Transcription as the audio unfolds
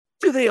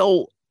Do they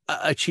all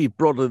achieve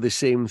broadly the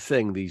same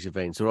thing, these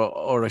events,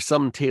 or are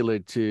some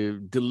tailored to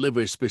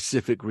deliver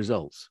specific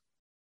results?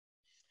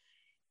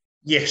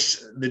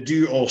 Yes, they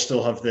do all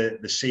still have the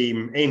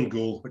same end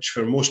goal, which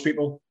for most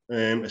people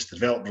is to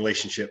develop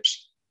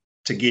relationships,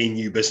 to gain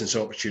new business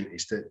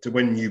opportunities, to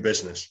win new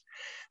business.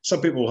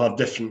 Some people have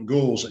different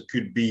goals. It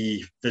could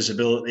be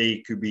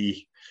visibility, could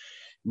be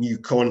new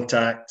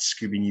contacts,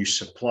 could be new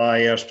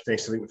suppliers,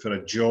 potentially looking for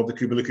a job. They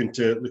could be looking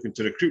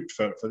to recruit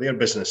for their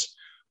business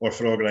or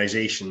for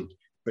organisation.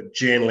 But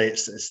generally,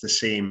 it's the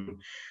same.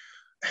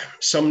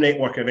 Some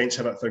network events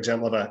have, for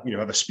example,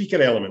 have a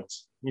speaker element.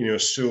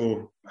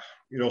 So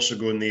you're also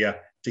going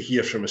there to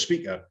hear from a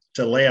speaker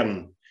to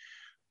learn.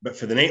 But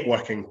for the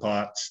networking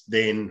part,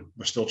 then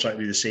we're still trying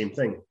to do the same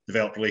thing: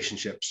 develop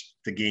relationships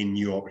to gain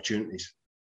new opportunities.